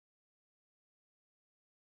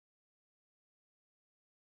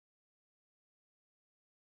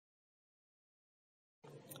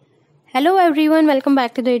Hello everyone, welcome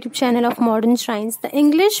back to the YouTube channel of Modern Shrines, the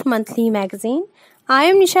English monthly magazine. I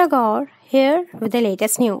am Nisha Gaur, here with the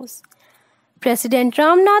latest news. President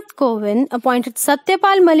Ramnath Kovind appointed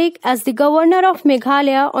Satyapal Malik as the governor of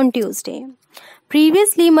Meghalaya on Tuesday.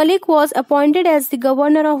 Previously, Malik was appointed as the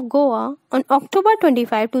governor of Goa on October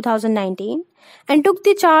 25, 2019 and took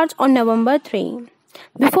the charge on November 3.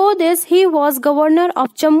 Before this, he was governor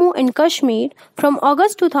of Jammu and Kashmir from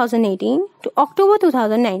August 2018 to October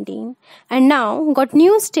 2019 and now got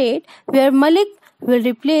new state where Malik will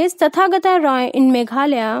replace Tathagata Roy in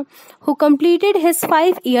Meghalaya, who completed his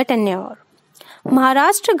 5-year tenure.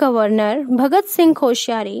 Maharashtra Governor Bhagat Singh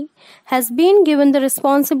Koshyari has been given the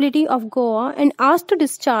responsibility of Goa and asked to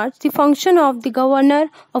discharge the function of the governor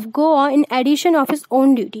of Goa in addition of his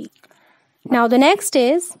own duty. Now the next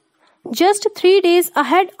is, just 3 days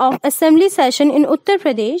ahead of Assembly session in Uttar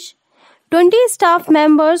Pradesh, 20 staff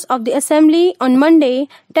members of the Assembly on Monday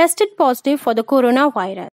tested positive for the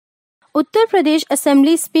coronavirus. Uttar Pradesh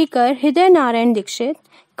Assembly Speaker Hriday Narayan Dikshit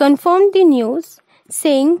confirmed the news,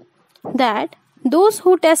 saying that those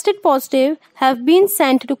who tested positive have been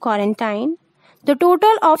sent to quarantine. The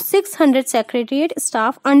total of 600 Secretariat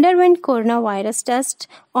staff underwent coronavirus tests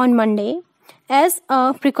on Monday as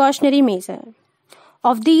a precautionary measure.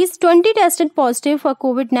 Of these, 20 tested positive for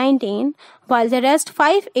COVID-19, while the rest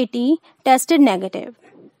 580 tested negative.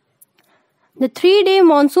 The 3-day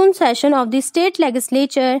monsoon session of the state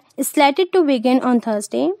legislature is slated to begin on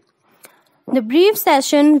Thursday. The brief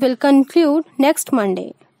session will conclude next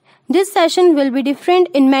Monday. This session will be different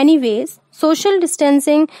in many ways. Social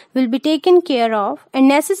distancing will be taken care of and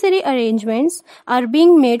necessary arrangements are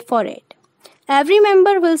being made for it. Every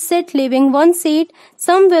member will sit leaving one seat.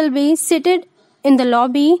 Some will be seated in the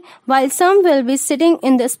lobby, while some will be sitting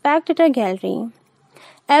in the spectator gallery.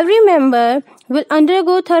 Every member will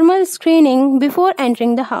undergo thermal screening before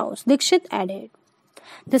entering the house, Dikshit added.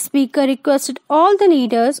 The speaker requested all the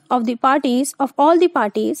leaders of all the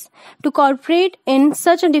parties to cooperate in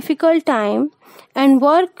such a difficult time and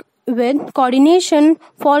work with coordination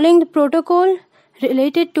following the protocol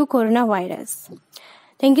related to coronavirus.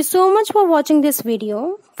 Thank you so much for watching this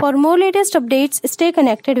video. For more latest updates, stay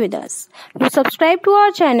connected with us. Do subscribe to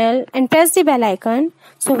our channel and press the bell icon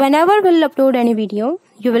so whenever we'll upload any video,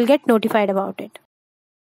 you will get notified about it.